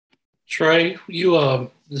Trey, the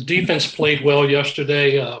defense played well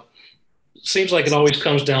yesterday. Seems like it always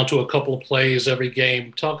comes down to a couple of plays every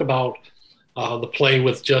game. Talk about the play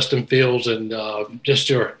with Justin Fields and just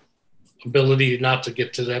your ability not to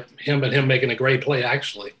get to that him making a great play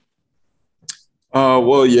actually.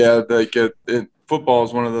 Well, yeah, football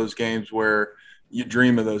is one of those games where you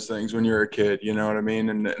dream of those things when you're a kid. You know what I mean?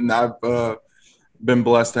 And I've been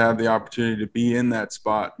blessed to have the opportunity to be in that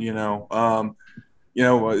spot.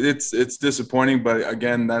 It's disappointing, but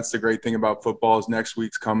again, that's the great thing about football is next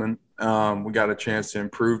week's coming. We got a chance to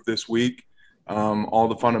improve this week. All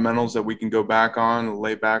the fundamentals that we can go back on,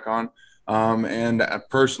 lay back on. And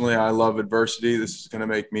personally, I love adversity. This is going to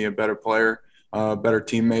make me a better player, better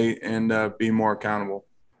teammate, and be more accountable.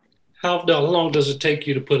 How long does it take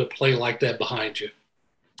you to put a play like that behind you?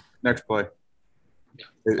 Next play. Yeah.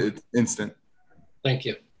 It's instant. Thank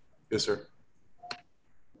you. Yes, sir.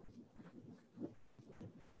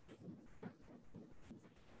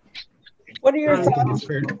 What are your thoughts?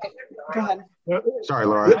 Go ahead. Sorry,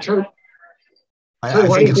 Laura. I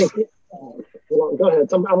think it's. Go ahead.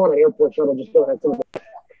 I'm on an airport shuttle. Just go ahead.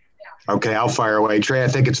 Okay, I'll fire away. Trey, I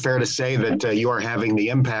think it's fair to say that you are having the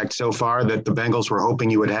impact so far that the Bengals were hoping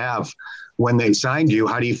you would have when they signed you.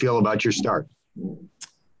 How do you feel about your start?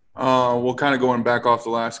 Well, kind of going back off the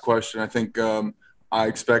last question, I think I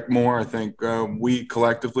expect more. I think we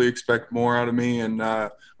collectively expect more out of me, and I'm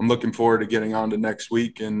looking forward to getting on to next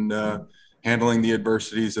week and handling the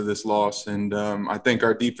adversities of this loss. And I think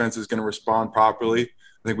our defense is going to respond properly.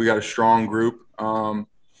 I think we got a strong group.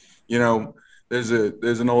 There's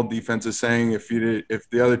an old defensive saying, if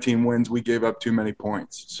the other team wins, we gave up too many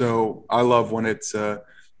points. So I love when it's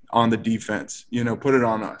on the defense. Put it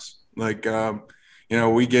on us.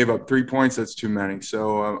 We gave up 3 points. That's too many.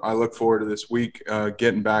 So I look forward to this week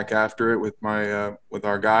getting back after it with with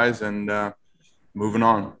our guys and moving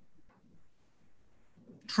on.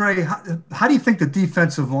 Trey, how do you think the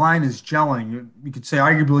defensive line is gelling? You could say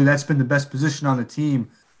arguably that's been the best position on the team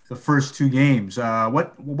the first 2 games.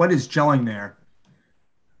 What is gelling there?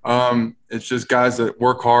 It's just guys that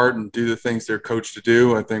work hard and do the things they're coached to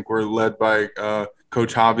do. I think we're led by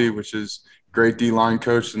Coach Hobby, which is great D-line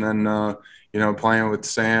coach, and then playing with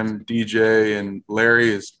Sam, DJ, and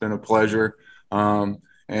Larry has been a pleasure.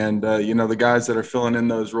 The guys that are filling in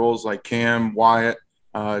those roles like Cam, Wyatt,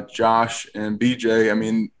 Josh, and BJ, I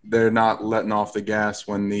mean, they're not letting off the gas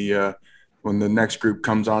when the next group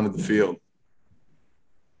comes onto the field.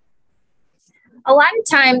 A lot of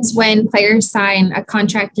times when players sign a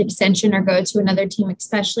contract extension or go to another team,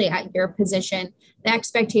 especially at your position, the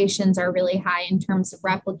expectations are really high in terms of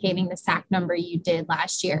replicating the sack number you did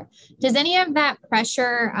last year. Does any of that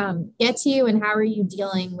pressure get to you, and how are you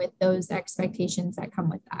dealing with those expectations that come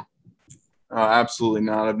with that? Absolutely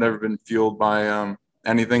not. I've never been fueled by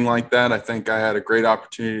anything like that. I think I had a great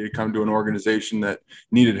opportunity to come to an organization that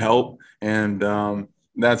needed help, and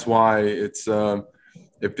that's why it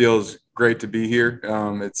feels great to be here.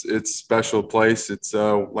 It's a special place. It's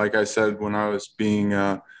like I said when I was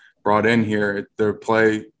being brought in here, their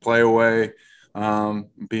play away,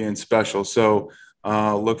 being special. So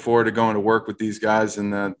look forward to going to work with these guys,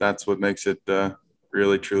 and that's what makes it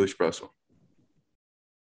really, truly special.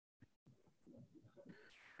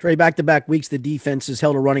 Trey, back-to-back weeks, the defense has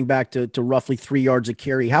held a running back to roughly 3 yards a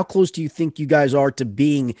carry. How close do you think you guys are to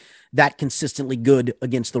being that consistently good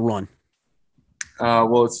against the run?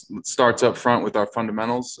 Well, it starts up front with our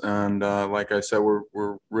fundamentals, and like I said,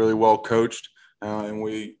 we're really well coached, and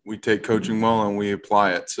we take coaching well and we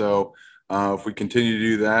apply it. So if we continue to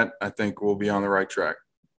do that, I think we'll be on the right track.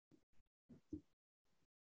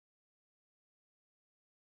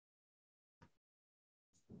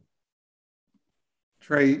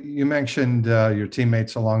 Trey, you mentioned your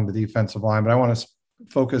teammates along the defensive line, but I want to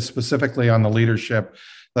focus specifically on the leadership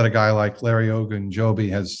that a guy like Larry Ogunjobi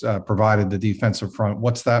has provided the defensive front.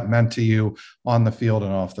 What's that meant to you on the field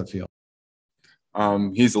and off the field?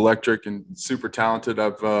 He's electric and super talented.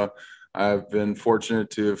 I've been fortunate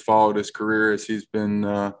to have followed his career as he's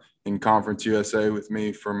been in Conference USA with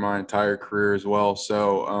me for my entire career as well.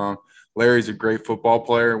 So Larry's a great football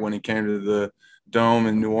player. When he came to the Dome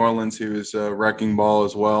in New Orleans, he was a wrecking ball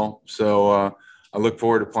as well. So I look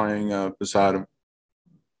forward to playing beside him.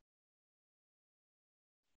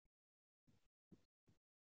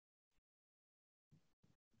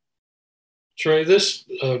 Trey, this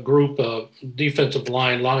group of defensive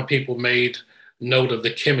line, a lot of people made note of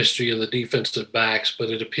the chemistry of the defensive backs,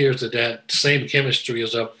 but it appears that same chemistry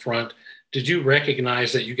is up front. Did you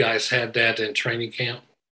recognize that you guys had that in training camp?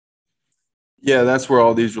 Yeah, that's where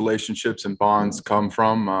all these relationships and bonds come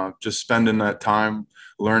from. Just spending that time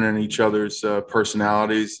learning each other's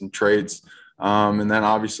personalities and traits. And then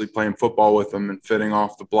obviously playing football with them and fitting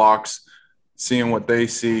off the blocks, seeing what they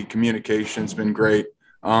see. Communication's been great.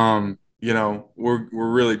 You know, we're a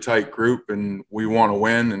really tight group and we want to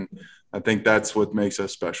win. And I think that's what makes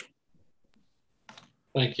us special.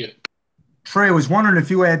 Thank you. Trey, I was wondering if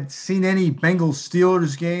you had seen any Bengals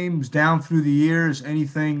Steelers games down through the years.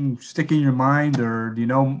 Anything stick in your mind, or do you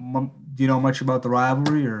know much about the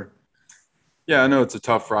rivalry? Or yeah, I know it's a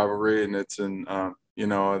tough rivalry, and it's you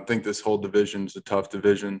know, I think this whole division is a tough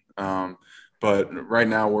division. But right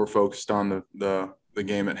now we're focused on the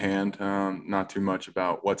game at hand, not too much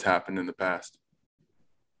about what's happened in the past.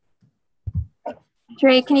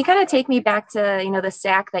 Trey, can you kind of take me back to, you know, the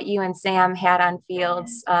sack that you and Sam had on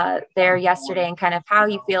Fields there yesterday, and kind of how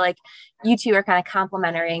you feel like you two are kind of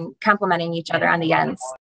complimenting each other on the ends?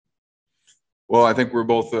 Well, I think we're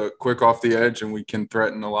both quick off the edge, and we can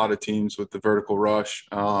threaten a lot of teams with the vertical rush.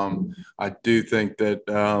 I do think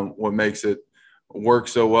that what makes it work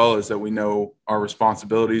so well is that we know our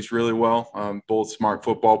responsibilities really well, both smart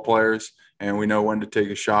football players, and we know when to take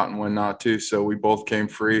a shot and when not to. So we both came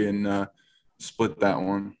free and split that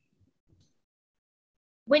one.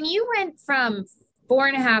 When you went from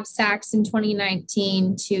 4.5 sacks in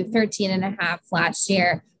 2019 to 13.5 last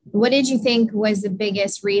year, what did you think was the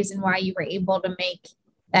biggest reason why you were able to make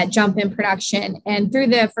that jump in production? And through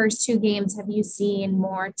the first 2 games, have you seen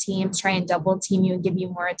more teams try and double team you and give you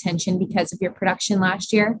more attention because of your production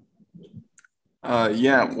last year?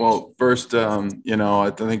 Yeah, well, first, you know,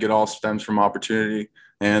 I think it all stems from opportunity.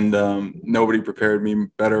 And nobody prepared me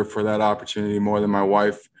better for that opportunity more than my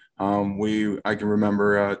wife. I can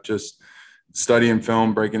remember just studying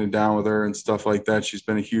film, breaking it down with her and stuff like that. She's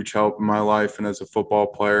been a huge help in my life and as a football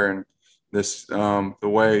player. And this, the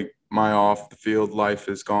way my off the field life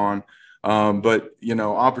has gone. But, you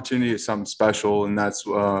know, opportunity is something special. And that's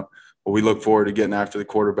what we look forward to getting after the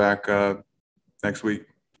quarterback next week.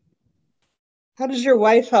 How does your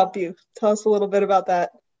wife help you? Tell us a little bit about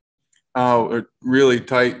that. Really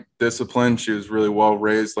tight discipline. She was really well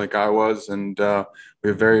raised like I was, and we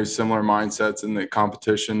have very similar mindsets in the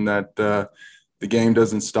competition that the game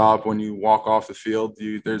doesn't stop when you walk off the field.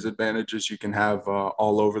 There's advantages you can have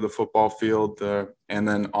all over the football field and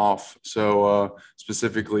then off. So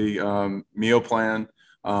specifically meal plan,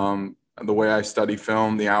 the way I study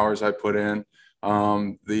film, the hours I put in,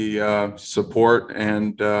 the support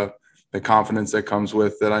and the confidence that comes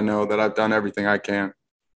with that. I know that I've done everything I can.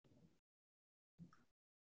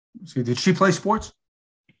 So did she play sports?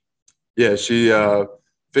 Yeah, she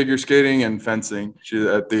figure skating and fencing. She's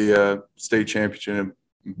at the state championship,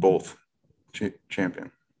 both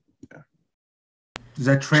champion. Yeah. Does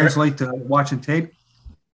that translate to watching tape?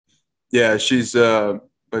 Yeah,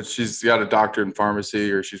 but she's got a doctorate in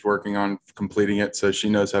pharmacy, or she's working on completing it, so she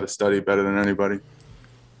knows how to study better than anybody.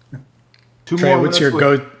 Trey, what's your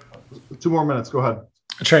 2 more minutes. Go ahead.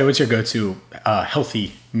 Trey, what's your go-to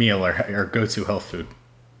healthy meal or go-to health food?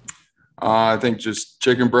 I think just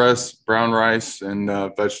chicken breast, brown rice, and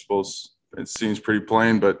vegetables. It seems pretty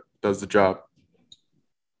plain, but does the job.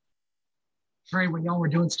 Trey, when y'all were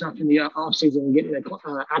doing stuff in the offseason and getting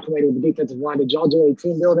acclimated with the defensive line, did y'all do any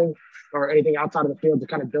team building or anything outside of the field to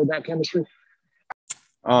kind of build that chemistry?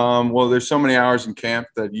 Well, there's so many hours in camp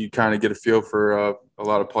that you kind of get a feel for a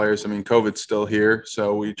lot of players. I mean, COVID's still here,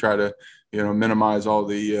 so we try to, you know, minimize all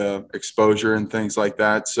the exposure and things like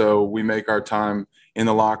that. So we make our time in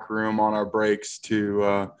the locker room on our breaks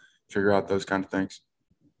to figure out those kind of things.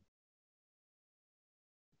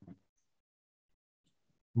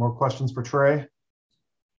 More questions for Trey?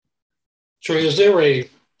 Trey,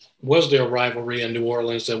 was there a rivalry in New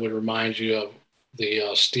Orleans that would remind you of the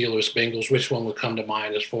Steelers Bengals? Which one would come to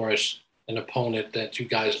mind as far as an opponent that you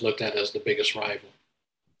guys looked at as the biggest rival?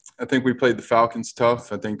 I think we played the Falcons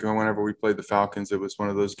tough. I think whenever we played the Falcons, it was one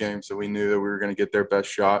of those games that we knew that we were going to get their best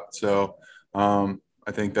shot. So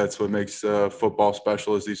I think that's what makes football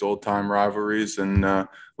special, is these old time rivalries, and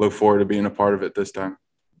look forward to being a part of it this time.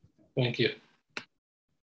 Thank you.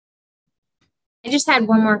 I just had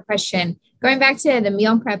one more question. Going back to the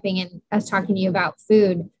meal prepping and us talking to you about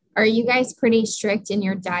food, are you guys pretty strict in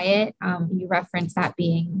your diet? You referenced that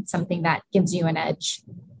being something that gives you an edge.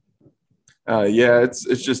 Yeah, it's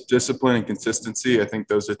just discipline and consistency. I think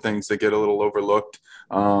those are things that get a little overlooked.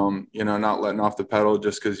 You know, not letting off the pedal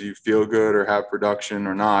just because you feel good or have production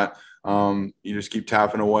or not. You just keep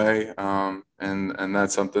tapping away, and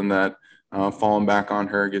that's something that falling back on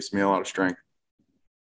her gives me a lot of strength.